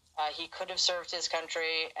 deferments. He could have served his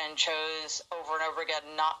country and chose over and over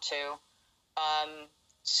again not to.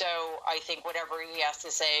 So I think whatever he has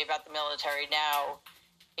to say about the military now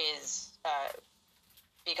is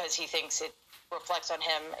because he thinks it reflects on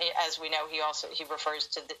him. As we know, he refers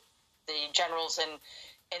to the generals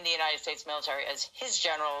in the United States military as his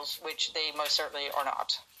generals, which they most certainly are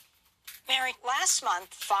not. Mary, last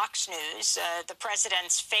month, Fox News, the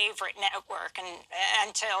president's favorite network,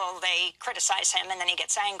 until they criticize him and then he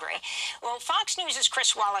gets angry. Well, Fox News'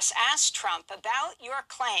 Chris Wallace asked Trump about your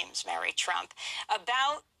claims, Mary Trump,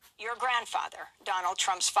 about your grandfather, Donald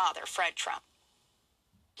Trump's father, Fred Trump.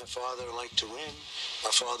 My father liked to win. My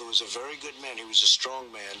father was a very good man. He was a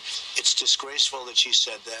strong man. It's disgraceful that she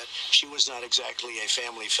said that. She was not exactly a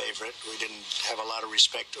family favorite. We didn't have a lot of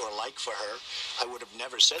respect or like for her. I would have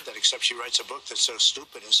never said that, except she writes a book that's so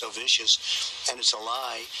stupid and so vicious, and it's a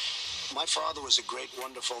lie. My father was a great,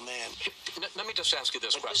 wonderful man. Let me just ask you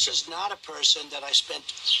this question. This is not a person that I spent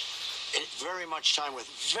very much time with,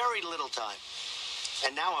 very little time.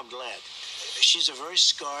 And now I'm glad. She's a very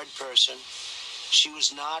scarred person. She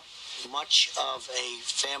was not much of a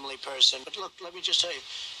family person. But look, let me just tell you,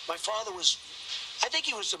 my father I think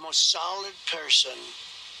he was the most solid person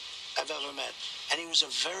I've ever met. And he was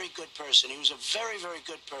a very good person. He was a very, very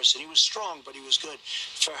good person. He was strong, but he was good.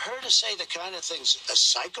 For her to say the kind of things, a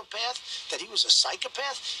psychopath, that he was a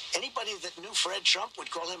psychopath, anybody that knew Fred Trump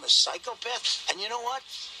would call him a psychopath. And you know what?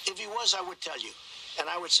 If he was, I would tell you. And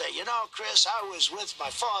I would say, Chris, I was with my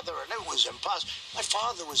father, and it was impossible. My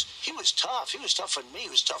father was tough. He was tough on me. He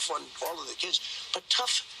was tough on all of the kids. But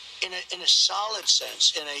tough in a solid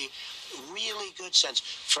sense, in a really good sense.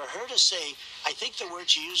 For her to say, I think the word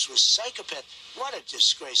she used was psychopath, what a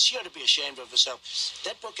disgrace. She ought to be ashamed of herself.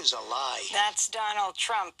 That book is a lie. That's Donald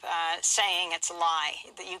Trump saying it's a lie,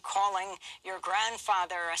 that you calling your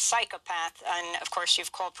grandfather a psychopath, and of course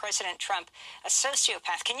you've called President Trump a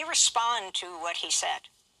sociopath. Can you respond to what he said?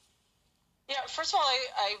 Yeah, first of all,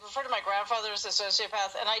 I refer to my grandfather as a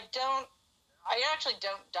sociopath, and I actually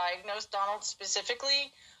don't diagnose Donald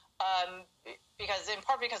specifically, in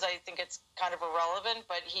part because I think it's kind of irrelevant,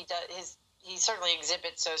 but he certainly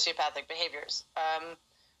exhibits sociopathic behaviors.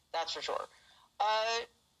 That's for sure.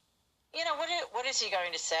 What is he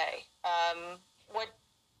going to say?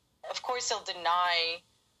 Of course he'll deny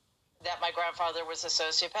that my grandfather was a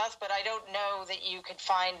sociopath, but I don't know that you could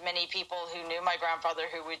find many people who knew my grandfather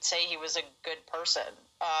who would say he was a good person,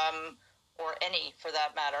 or any for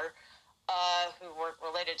that matter, who weren't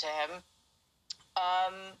related to him.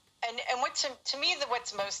 And to me,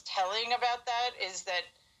 what's most telling about that is that,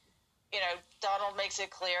 Donald makes it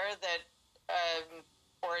clear that,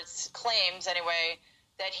 or it claims anyway,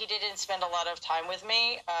 that he didn't spend a lot of time with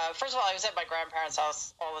me. First of all, I was at my grandparents'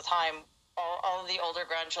 house all the time, all of the older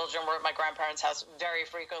grandchildren were at my grandparents' house very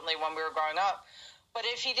frequently when we were growing up. But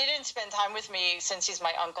if he didn't spend time with me, since he's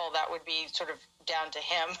my uncle, that would be sort of down to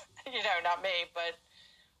him, not me.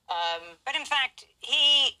 But in fact,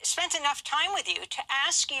 he spent enough time with you to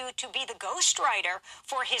ask you to be the ghostwriter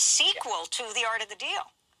for his sequel to The Art of the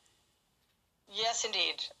Deal. Yes,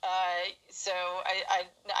 indeed. So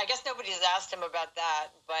I guess nobody's asked him about that,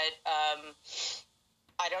 but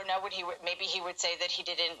I don't know what maybe he would say that he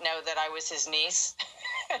didn't know that I was his niece,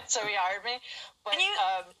 so he hired me. But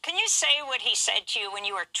can you say what he said to you when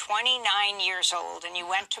you were 29 years old and you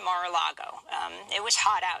went to Mar-a-Lago? It was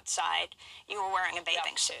hot outside. You were wearing a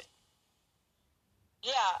bathing suit.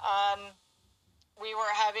 Yeah. We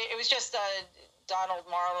were having. It was just Donald,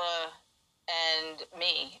 Marla, and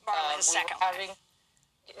me. Marla the second.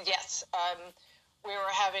 Yes. We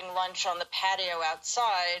were having lunch on the patio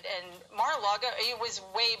outside, and Mar-a-Lago, it was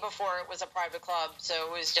way before it was a private club, so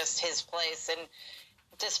it was just his place. And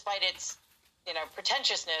despite its,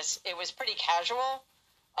 pretentiousness, it was pretty casual.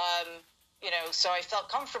 So I felt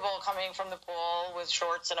comfortable coming from the pool with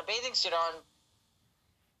shorts and a bathing suit on.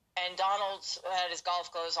 And Donald had his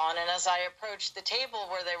golf clothes on, and as I approached the table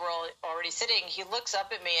where they were already sitting, he looks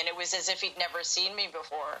up at me, and it was as if he'd never seen me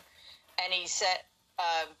before. And he said,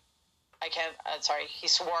 he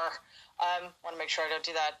swore. Want to make sure I don't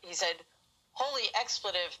do that. He said, "Holy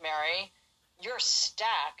expletive, Mary, you're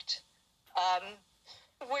stacked."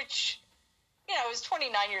 Which, I was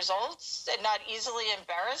 29 years old and not easily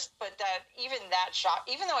embarrassed, but that shocked,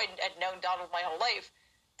 even though I had known Donald my whole life,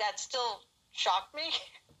 that still shocked me.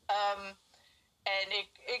 And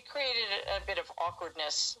it created a bit of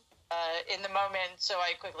awkwardness in the moment, so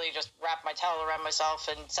I quickly just wrapped my towel around myself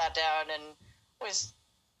and sat down and was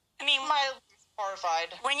mildly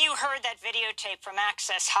horrified. When you heard that videotape from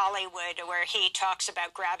Access Hollywood where he talks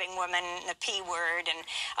about grabbing women, the P word, and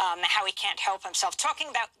how he can't help himself,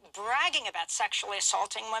 bragging about sexually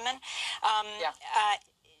assaulting women,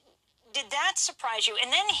 did that surprise you?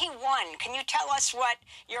 And then he won. Can you tell us what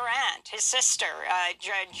your aunt, his sister,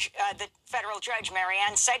 the federal judge,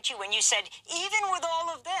 Marianne, said to you when you said, even with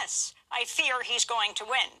all of this, I fear he's going to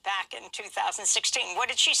win, back in 2016? What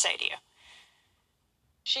did she say to you?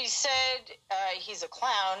 She said he's a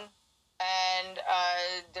clown, and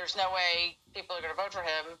there's no way people are going to vote for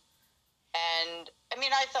him. And,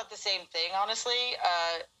 I thought the same thing, honestly.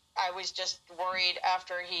 I was just worried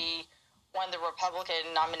after he won the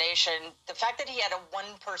Republican nomination. The fact that he had a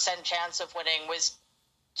 1% chance of winning was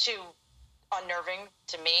too unnerving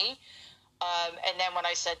to me. And then when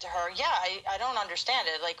I said to her, I don't understand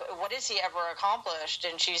it. Like, what has he ever accomplished?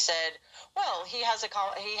 And she said, well, he has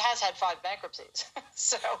had 5 bankruptcies.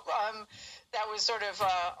 So that was sort of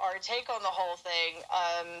our take on the whole thing.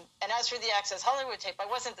 And as for the Access Hollywood tape, I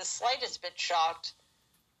wasn't the slightest bit shocked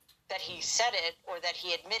that he said it, or that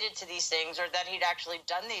he admitted to these things, or that he'd actually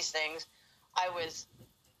done these things. I was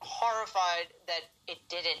horrified that it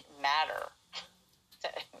didn't matter,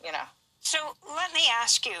 So let me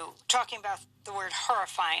ask you, talking about the word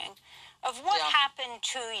horrifying, of what happened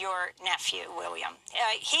to your nephew, William.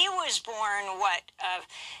 He was born,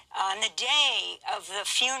 on the day of the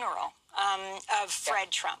funeral of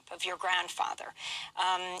Fred Trump, of your grandfather.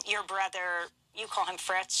 Your brother, you call him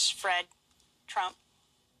Fred Trump?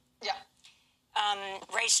 Yeah.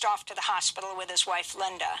 Raced off to the hospital with his wife,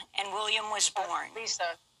 Linda, and William was born.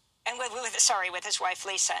 Lisa. And with his wife,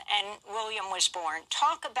 Lisa, and William was born.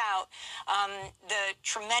 Talk about the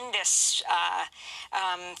tremendous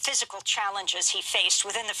physical challenges he faced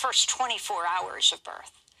within the first 24 hours of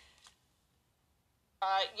birth.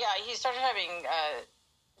 He started having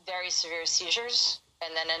very severe seizures,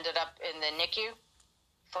 and then ended up in the NICU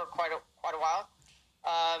for quite a while.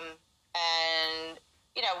 And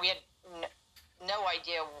we had no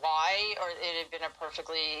idea why, or it had been a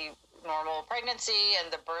perfectly normal pregnancy,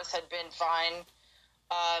 and the birth had been fine.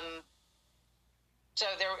 So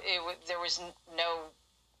there was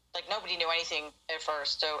nobody knew anything at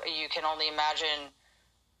first. So you can only imagine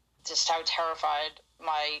just how terrified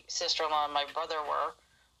my sister-in-law and my brother were.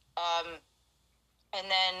 And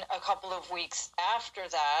then a couple of weeks after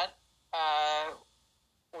that,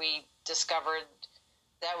 we discovered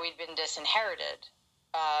that we'd been disinherited,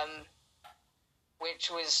 which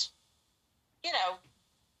was,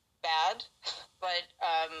 bad, but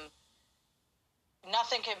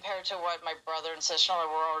nothing compared to what my brother and sister-in-law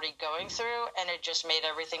were already going through, and it just made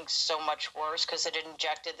everything so much worse because it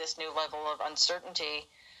injected this new level of uncertainty.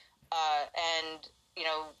 And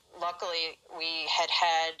luckily we had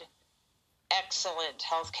excellent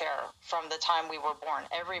health care from the time we were born.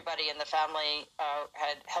 Everybody in the family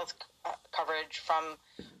had health coverage from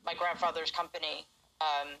my grandfather's company.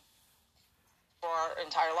 for our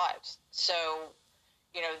entire lives. So,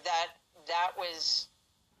 you know, that was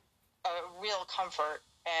a real comfort.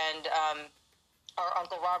 And our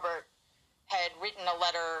Uncle Robert had written a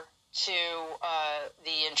letter to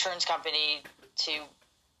the insurance company to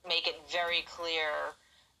make it very clear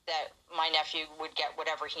that my nephew would get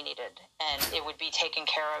whatever he needed, and it would be taken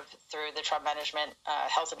care of through the Trump management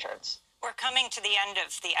health insurance. We're coming to the end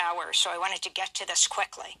of the hour, so I wanted to get to this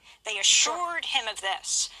quickly. They assured him of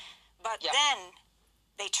this, but then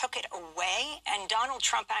they took it away, and Donald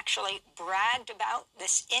Trump actually bragged about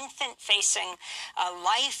this infant facing a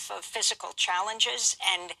life of physical challenges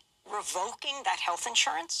and revoking that health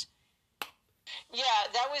insurance? Yeah,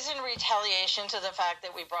 that was in retaliation to the fact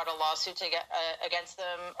that we brought a lawsuit against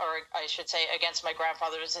them, or I should say against my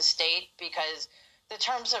grandfather's estate, because the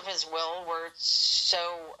terms of his will were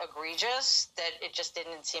so egregious that it just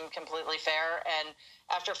didn't seem completely fair. And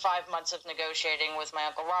after 5 months of negotiating with my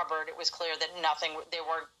Uncle Robert, it was clear that they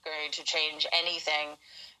weren't going to change anything.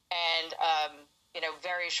 And, you know,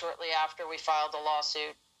 very shortly after we filed the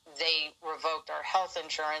lawsuit, they revoked our health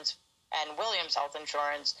insurance and William's health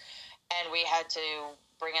insurance. And we had to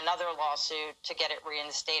bring another lawsuit to get it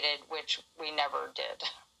reinstated, which we never did.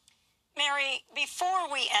 Mary, before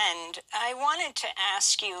we end, I wanted to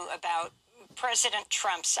ask you about President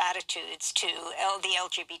Trump's attitudes to the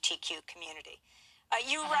LGBTQ community.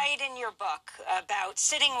 You write in your book about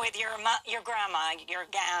sitting with your grandma, your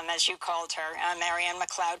GAM, as you called her, Marianne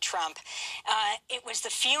McLeod Trump. It was the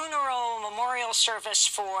funeral memorial service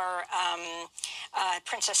for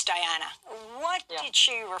Princess Diana. What did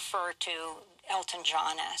she refer to Elton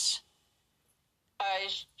John as?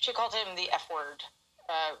 She called him the F word,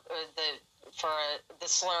 the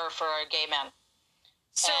slur for a gay man.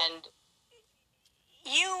 So, and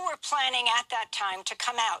you were planning at that time to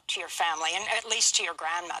come out to your family, and at least to your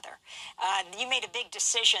grandmother. You made a big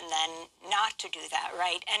decision then not to do that,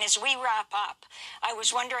 right? And as we wrap up, I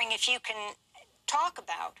was wondering if you can talk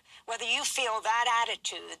about whether you feel that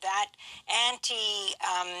attitude, that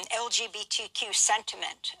anti-LGBTQ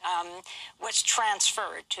sentiment was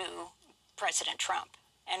transferred to President Trump,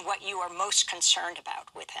 and what you are most concerned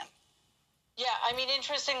about with him. Yeah, I mean,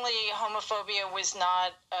 interestingly, homophobia was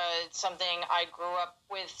not something I grew up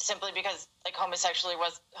with simply because, like,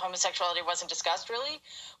 homosexuality wasn't discussed, really.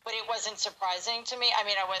 But it wasn't surprising to me. I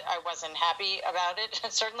mean, I wasn't happy about it,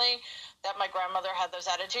 certainly, that my grandmother had those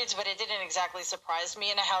attitudes. But it didn't exactly surprise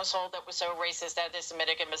me in a household that was so racist,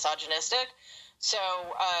 anti-Semitic, and misogynistic. So,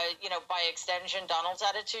 you know, by extension, Donald's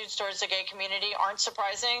attitudes towards the gay community aren't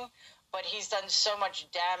surprising. But he's done so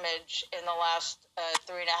much damage in the last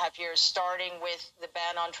 3.5 years, starting with the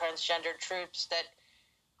ban on transgender troops, that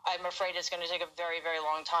I'm afraid it's going to take a very, very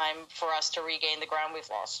long time for us to regain the ground we've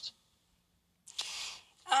lost.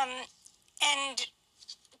 And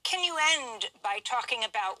can you end by talking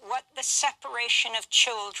about what the separation of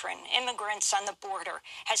children, immigrants on the border,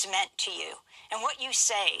 has meant to you, and what you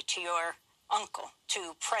say to your uncle,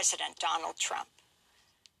 to President Donald Trump?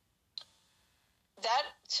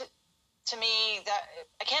 To me, that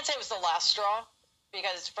I can't say it was the last straw,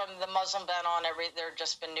 because from the Muslim ban on, there have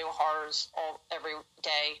just been new horrors every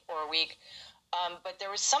day or a week. But there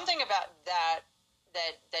was something about that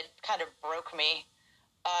kind of broke me,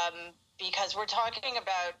 because we're talking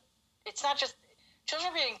about, it's not just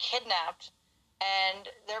children being kidnapped and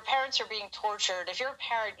their parents are being tortured. If you're a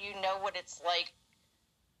parent, you know what it's like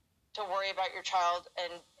to worry about your child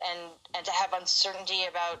and to have uncertainty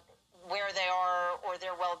about where they are or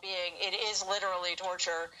their well-being. It is literally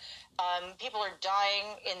torture. People are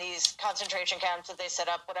dying in these concentration camps that they set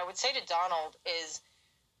up. What I would say to Donald is,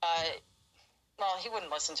 well, he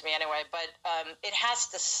wouldn't listen to me anyway, but it has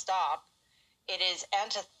to stop. It is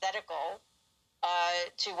antithetical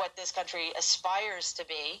to what this country aspires to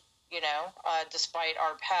be, you know, despite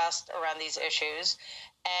our past around these issues.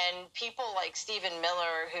 And people like Stephen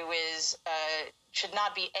Miller, who should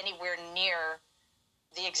not be anywhere near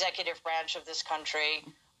the executive branch of this country,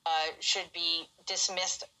 should be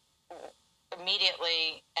dismissed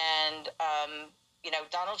immediately. And, you know,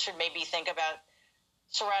 Donald should maybe think about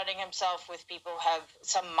surrounding himself with people who have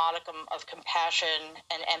some modicum of compassion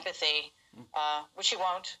and empathy, which he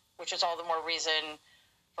won't, which is all the more reason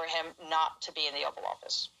for him not to be in the Oval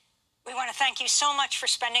Office. We want to thank you so much for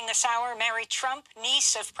spending this hour. Mary Trump,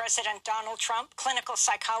 niece of President Donald Trump, clinical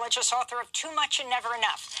psychologist, author of Too Much and Never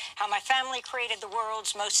Enough, How My Family Created the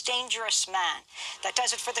World's Most Dangerous Man. That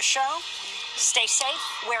does it for the show. Stay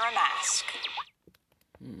safe, wear a mask.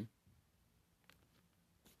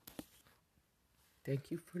 Thank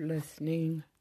you for listening.